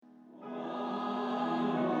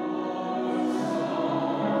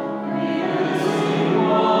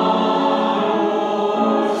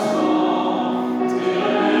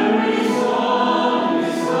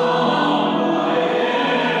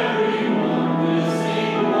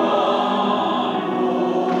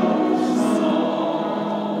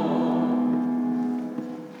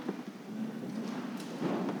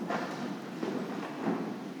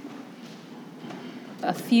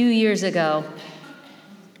few years ago,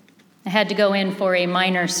 I had to go in for a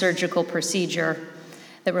minor surgical procedure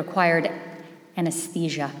that required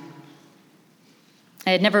anesthesia.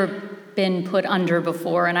 I had never been put under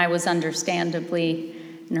before, and I was understandably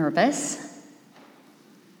nervous.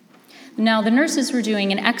 Now, the nurses were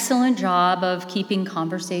doing an excellent job of keeping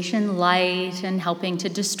conversation light and helping to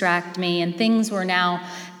distract me, and things were now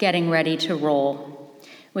getting ready to roll,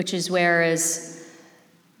 which is where, as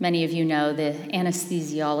many of you know, the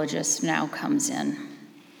anesthesiologist now comes in.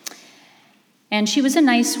 And she was a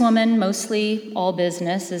nice woman, mostly all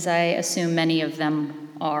business, as I assume many of them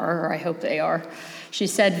are, or I hope they are. She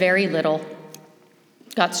said very little,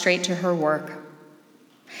 got straight to her work.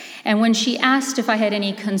 And when she asked if I had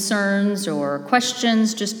any concerns or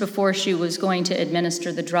questions just before she was going to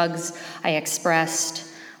administer the drugs, I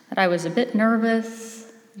expressed that I was a bit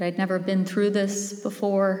nervous, that I'd never been through this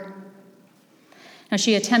before. Now,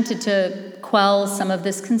 she attempted to quell some of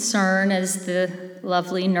this concern, as the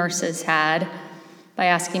lovely nurses had, by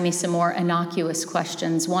asking me some more innocuous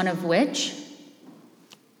questions, one of which,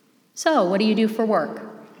 "So, what do you do for work?"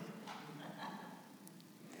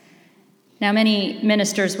 Now, many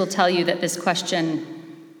ministers will tell you that this question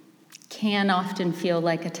can often feel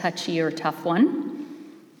like a touchy or tough one.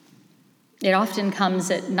 It often comes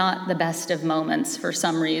at not the best of moments for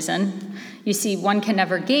some reason. You see, one can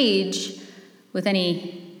never gauge with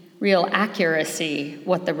any real accuracy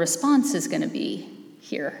what the response is going to be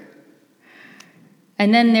here.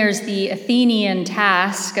 And then there's the Athenian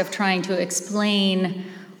task of trying to explain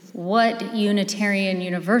what Unitarian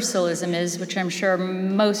Universalism is, which I'm sure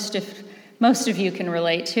most of you can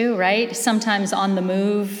relate to, right? Sometimes on the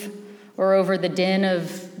move or over the din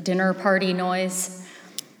of dinner party noise.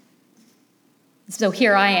 So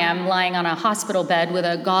here I am lying on a hospital bed with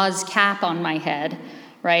a gauze cap on my head,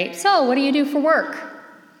 right? "So, what do you do for work?"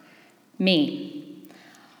 Me.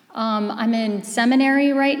 "I'm in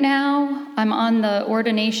seminary right now. I'm on the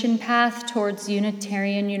ordination path towards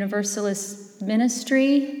Unitarian Universalist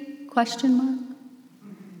ministry, ?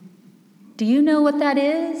 Do you know what that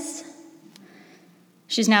is?"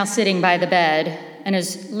 She's now sitting by the bed and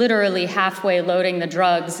is literally halfway loading the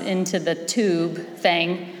drugs into the tube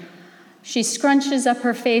thing. She scrunches up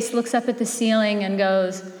her face, looks up at the ceiling, and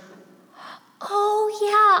goes, "Oh,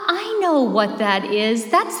 yeah, I know what that is.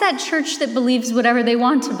 That's that church that believes whatever they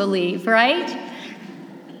want to believe, right?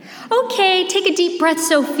 Okay, take a deep breath,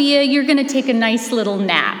 Sophia. You're going to take a nice little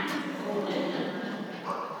nap."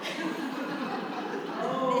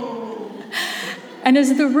 And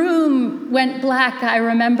as the room went black, I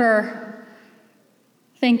remember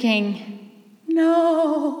thinking,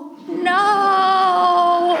 no.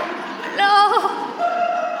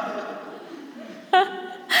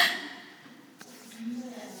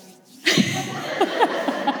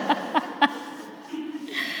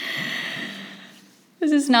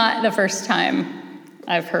 This is not the first time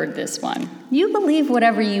I've heard this one. You believe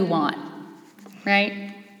whatever you want, right?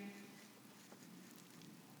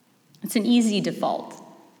 It's an easy default.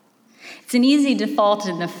 It's an easy default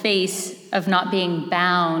in the face of not being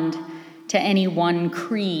bound to any one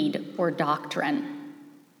creed or doctrine.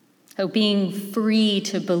 So being free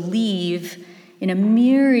to believe in a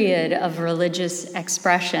myriad of religious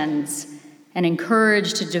expressions and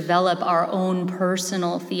encouraged to develop our own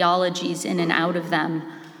personal theologies in and out of them.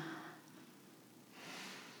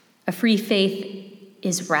 A free faith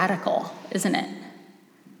is radical, isn't it?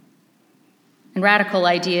 And radical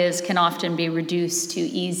ideas can often be reduced to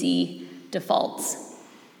easy defaults.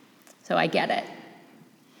 So I get it.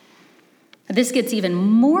 This gets even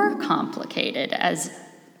more complicated, as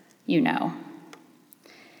you know,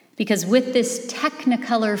 because with this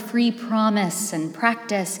technicolor free promise and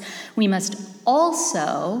practice, we must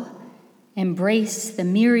also embrace the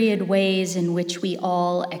myriad ways in which we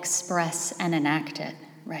all express and enact it,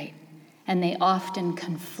 right? And they often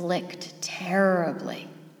conflict terribly.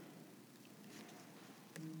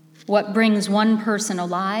 What brings one person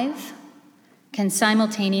alive can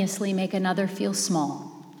simultaneously make another feel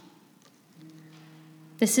small.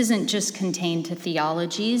 This isn't just contained to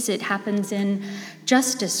theologies, it happens in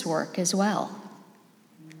justice work as well.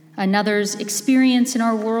 Another's experience in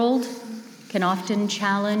our world can often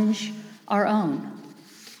challenge our own.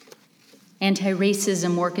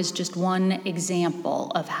 Anti-racism work is just one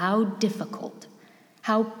example of how difficult,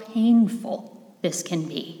 how painful this can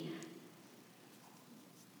be.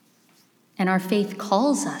 And our faith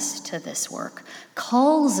calls us to this work,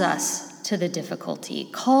 calls us to the difficulty,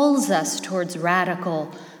 calls us towards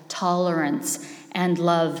radical tolerance and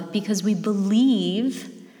love, because we believe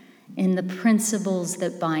in the principles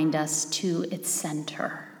that bind us to its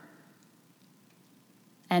center.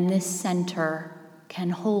 And this center can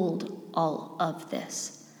hold all of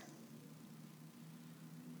this.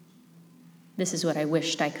 This is what I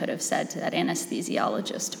wished I could have said to that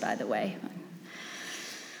anesthesiologist, by the way.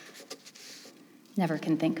 Never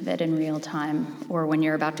can think of it in real time or when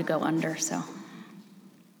you're about to go under, so.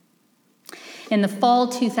 In the fall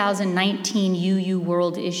 2019 UU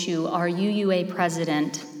World issue, our UUA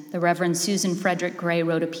president, the Reverend Susan Frederick Gray,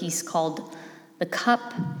 wrote a piece called "The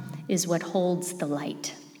Cup is What Holds the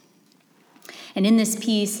Light." And in this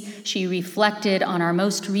piece, she reflected on our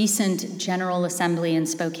most recent General Assembly in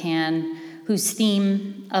Spokane, whose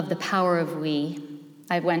theme of the power of we.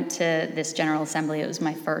 I went to this General Assembly, it was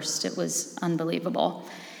my first, it was unbelievable.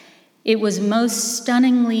 It was most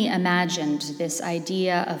stunningly imagined, this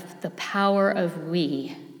idea of the power of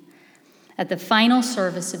we. At the final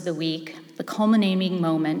service of the week, the culminating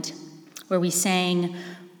moment where we sang,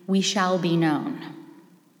 "We shall be known."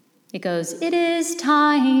 It goes, "It is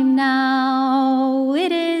time now,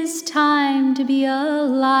 it is time to be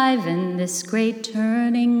alive. In this great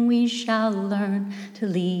turning we shall learn to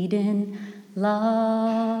lead in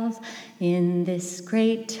love. In this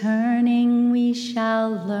great turning we shall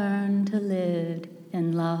learn to live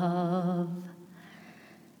in love."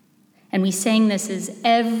 And we sang this as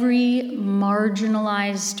every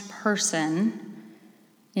marginalized person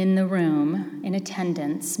in the room, in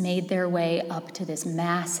attendance, made their way up to this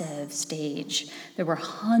massive stage. There were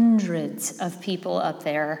hundreds of people up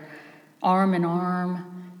there, arm in arm,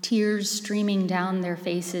 tears streaming down their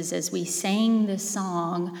faces as we sang this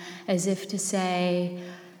song as if to say,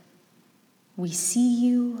 "We see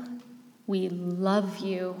you, we love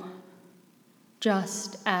you,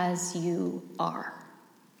 just as you are."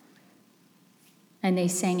 And they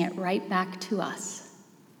sang it right back to us.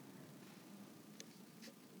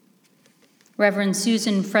 Reverend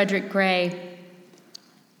Susan Frederick Gray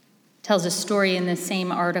tells a story in the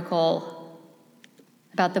same article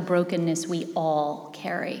about the brokenness we all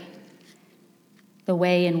carry, the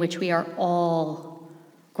way in which we are all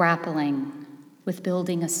grappling with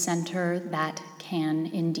building a center that can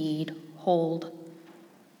indeed hold.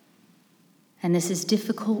 And this is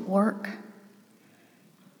difficult work.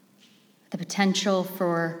 The potential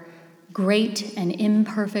for great and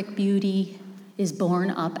imperfect beauty is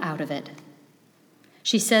born up out of it.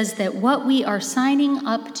 She says that what we are signing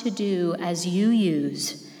up to do as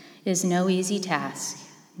UUs is no easy task.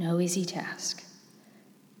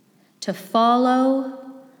 To follow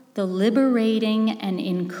the liberating and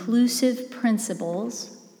inclusive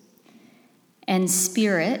principles and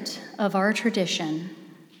spirit of our tradition,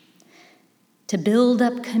 to build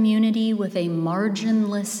up community with a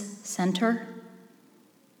marginless center,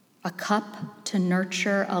 a cup to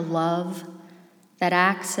nurture a love that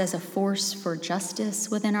acts as a force for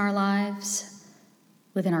justice within our lives,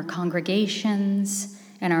 within our congregations,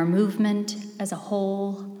 and our movement as a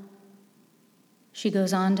whole. She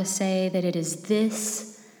goes on to say that it is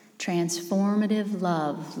this transformative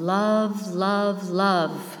love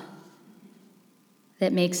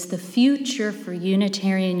that makes the future for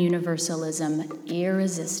Unitarian Universalism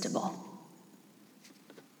irresistible.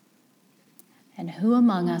 And who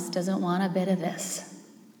among us doesn't want a bit of this?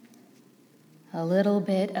 A little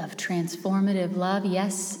bit of transformative love?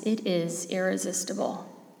 Yes, it is irresistible.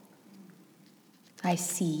 I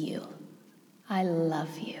see you. I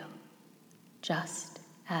love you, just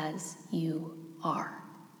as you are.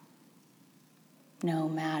 No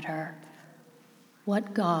matter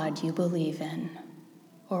what God you believe in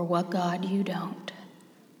or what God you don't.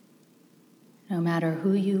 No matter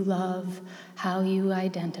who you love, how you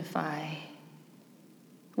identify,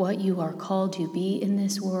 what you are called to be in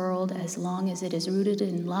this world, as long as it is rooted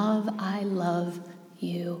in love, I love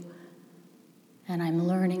you. And I'm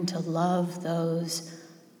learning to love those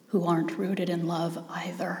who aren't rooted in love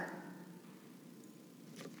either.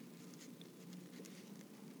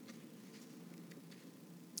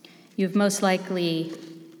 You've most likely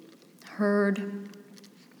heard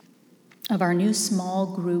of our new small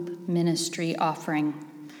group ministry offering,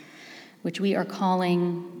 which we are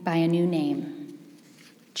calling by a new name,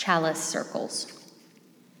 Chalice Circles.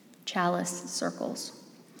 Chalice Circles.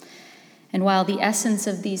 And while the essence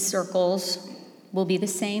of these circles will be the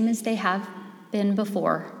same as they have been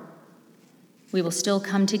before, we will still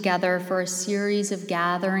come together for a series of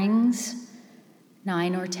gatherings,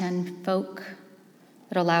 9 or 10 folk,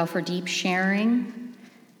 that allow for deep sharing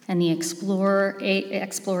and the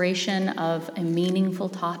exploration of a meaningful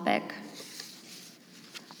topic.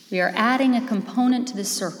 We are adding a component to the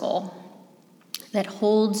circle that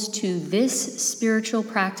holds to this spiritual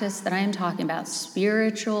practice that I am talking about,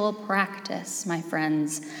 spiritual practice, my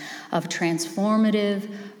friends, of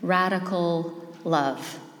transformative, radical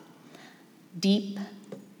love. deep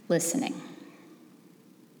listening.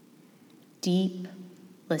 Deep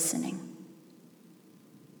listening.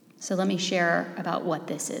 So let me share about what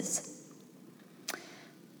this is.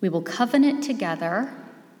 We will covenant together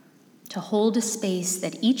to hold a space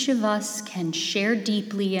that each of us can share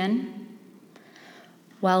deeply in,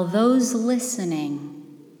 while those listening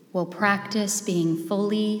will practice being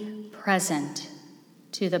fully present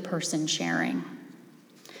to the person sharing.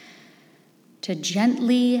 To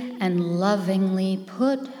gently and lovingly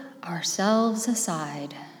put ourselves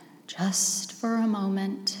aside just for a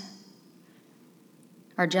moment.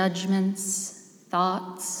 Our judgments,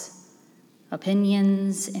 thoughts,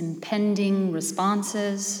 opinions, impending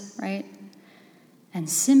responses, right? And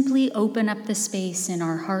simply open up the space in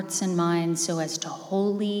our hearts and minds so as to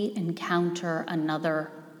wholly encounter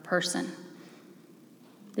another person.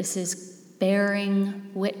 This is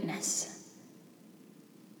bearing witness.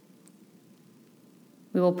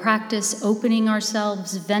 We will practice opening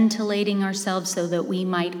ourselves, ventilating ourselves so that we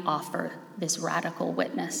might offer this radical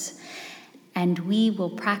witness. And we will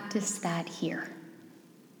practice that here.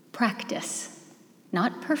 Practice,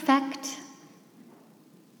 not perfect.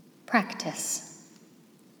 Practice.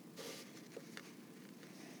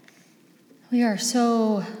 We are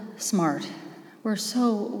so smart.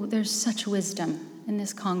 There's such wisdom in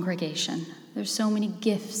this congregation. There's so many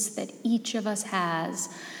gifts that each of us has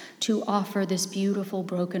to offer this beautiful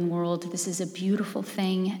broken world. This is a beautiful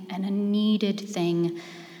thing and a needed thing,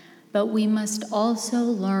 but we must also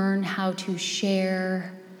learn how to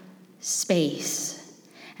share space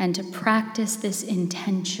and to practice this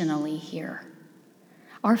intentionally here.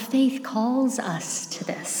 Our faith calls us to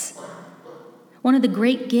this. One of the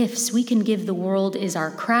great gifts we can give the world is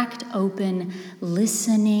our cracked open,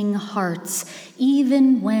 listening hearts,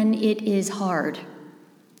 even when it is hard,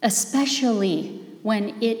 especially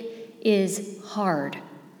when it is hard.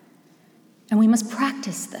 And we must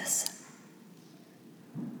practice this.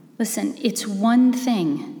 Listen, it's one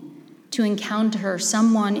thing to encounter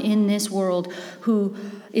someone in this world who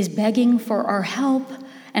is begging for our help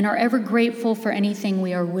and are ever grateful for anything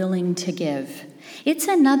we are willing to give. It's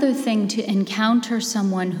another thing to encounter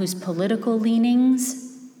someone whose political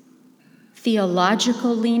leanings,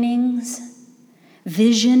 theological leanings,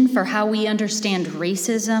 vision for how we understand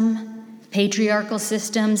racism, patriarchal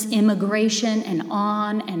systems, immigration, and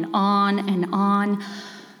on and on and on.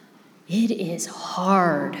 It is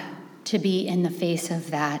hard to be in the face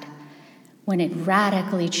of that when it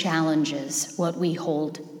radically challenges what we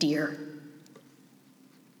hold dear.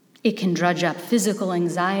 It can drudge up physical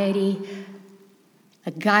anxiety,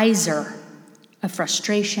 a geyser of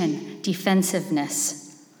frustration,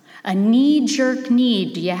 defensiveness, a knee-jerk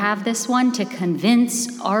need. Do you have this one? To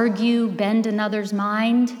convince, argue, bend another's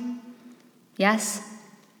mind? Yes?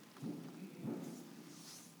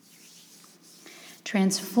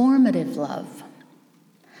 Transformative love,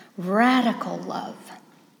 radical love,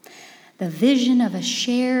 the vision of a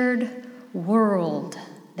shared world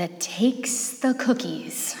that takes the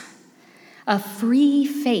cookies, a free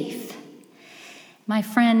faith. My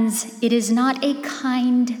friends, it is not a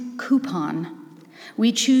kind coupon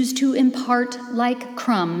we choose to impart like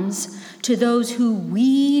crumbs to those who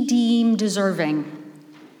we deem deserving.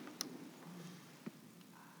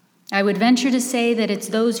 I would venture to say that it's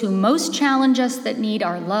those who most challenge us that need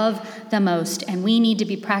our love the most, and we need to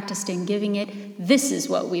be practiced in giving it. This is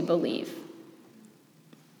what we believe.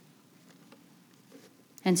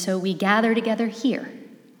 And so we gather together here,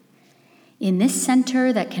 in this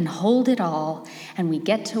center that can hold it all, and we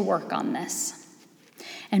get to work on this.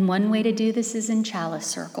 And one way to do this is in chalice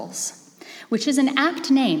circles, which is an apt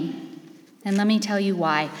name. And let me tell you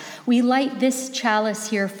why. We light this chalice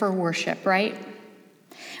here for worship, right?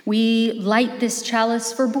 We light this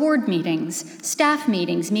chalice for board meetings, staff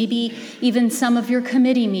meetings, maybe even some of your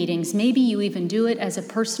committee meetings. Maybe you even do it as a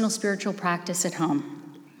personal spiritual practice at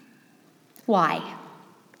home. Why?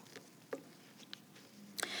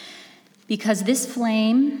 Because this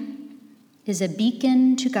flame is a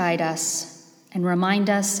beacon to guide us and remind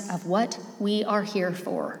us of what we are here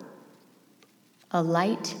for. A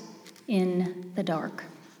light in the dark.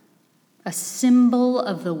 A symbol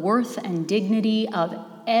of the worth and dignity of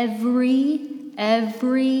every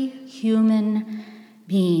human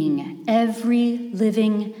being, every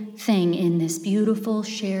living thing in this beautiful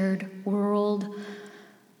shared world,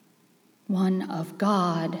 one of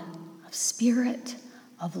God, of spirit,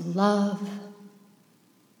 of love.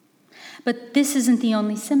 But this isn't the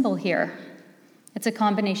only symbol here. It's a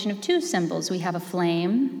combination of two symbols. We have a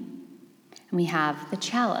flame, and we have the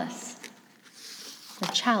chalice. The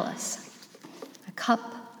chalice, a cup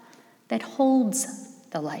that holds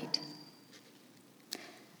the light.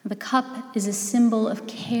 The cup is a symbol of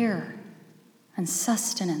care and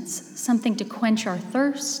sustenance, something to quench our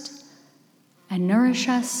thirst and nourish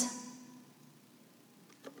us.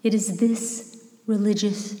 It is this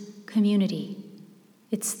religious community.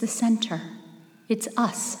 It's the center. It's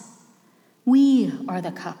us. We are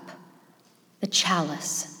the cup, the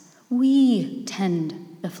chalice. We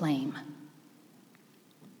tend the flame.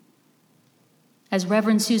 As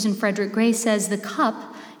Reverend Susan Frederick Gray says, the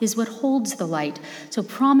cup is what holds the light. So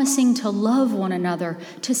promising to love one another,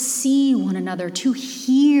 to see one another, to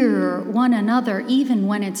hear one another, even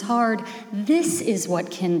when it's hard, this is what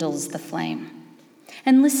kindles the flame.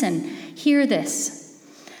 And listen, hear this.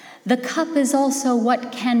 The cup is also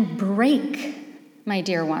what can break, my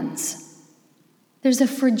dear ones. There's a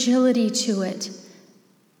fragility to it.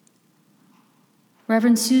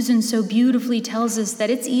 Reverend Susan so beautifully tells us that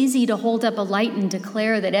it's easy to hold up a light and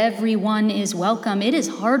declare that everyone is welcome. It is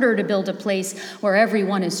harder to build a place where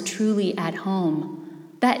everyone is truly at home.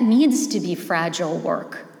 That needs to be fragile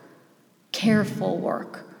work, careful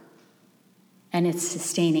work, and it's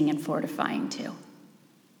sustaining and fortifying too.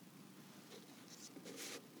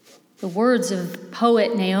 The words of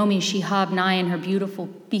poet Naomi Shihab Nye in her beautiful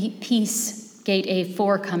piece, Gate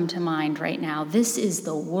A4, come to mind right now. This is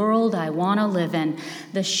the world I want to live in,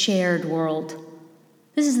 the shared world.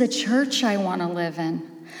 This is the church I want to live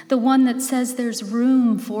in, the one that says there's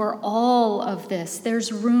room for all of this.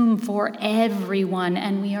 There's room for everyone,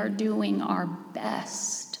 and we are doing our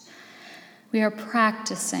best. We are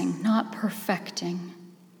practicing, not perfecting.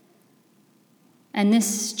 And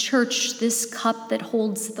this church, this cup that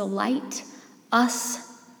holds the light, us,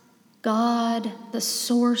 God, the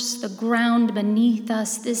source, the ground beneath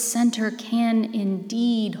us, this center can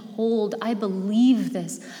indeed hold. I believe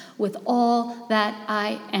this with all that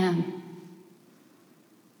I am.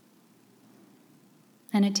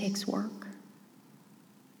 And it takes work.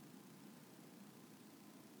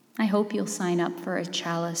 I hope you'll sign up for a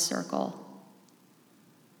chalice circle.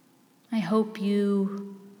 I hope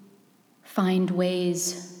you find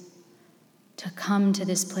ways to come to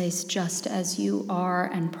this place just as you are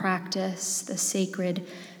and practice the sacred,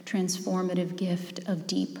 transformative gift of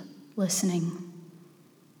deep listening.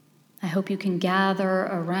 I hope you can gather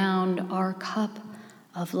around our cup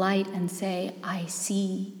of light and say, I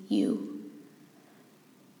see you.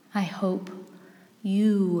 I hope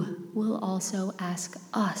you will also ask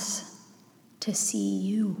us to see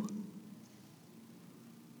you.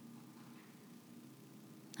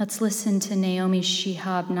 Let's listen to Naomi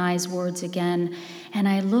Shihab Nye's words again. And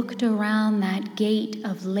I looked around that gate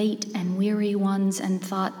of late and weary ones and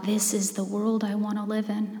thought, this is the world I want to live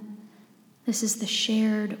in. This is the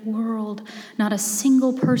shared world. Not a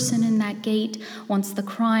single person in that gate, once the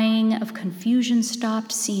crying of confusion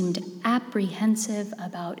stopped, seemed apprehensive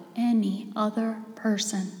about any other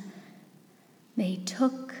person. They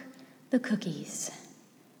took the cookies.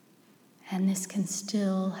 And this can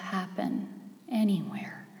still happen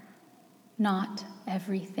anywhere. Not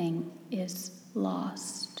everything is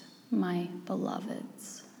lost, my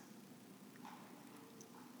beloveds.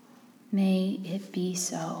 May it be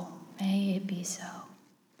so. May it be so.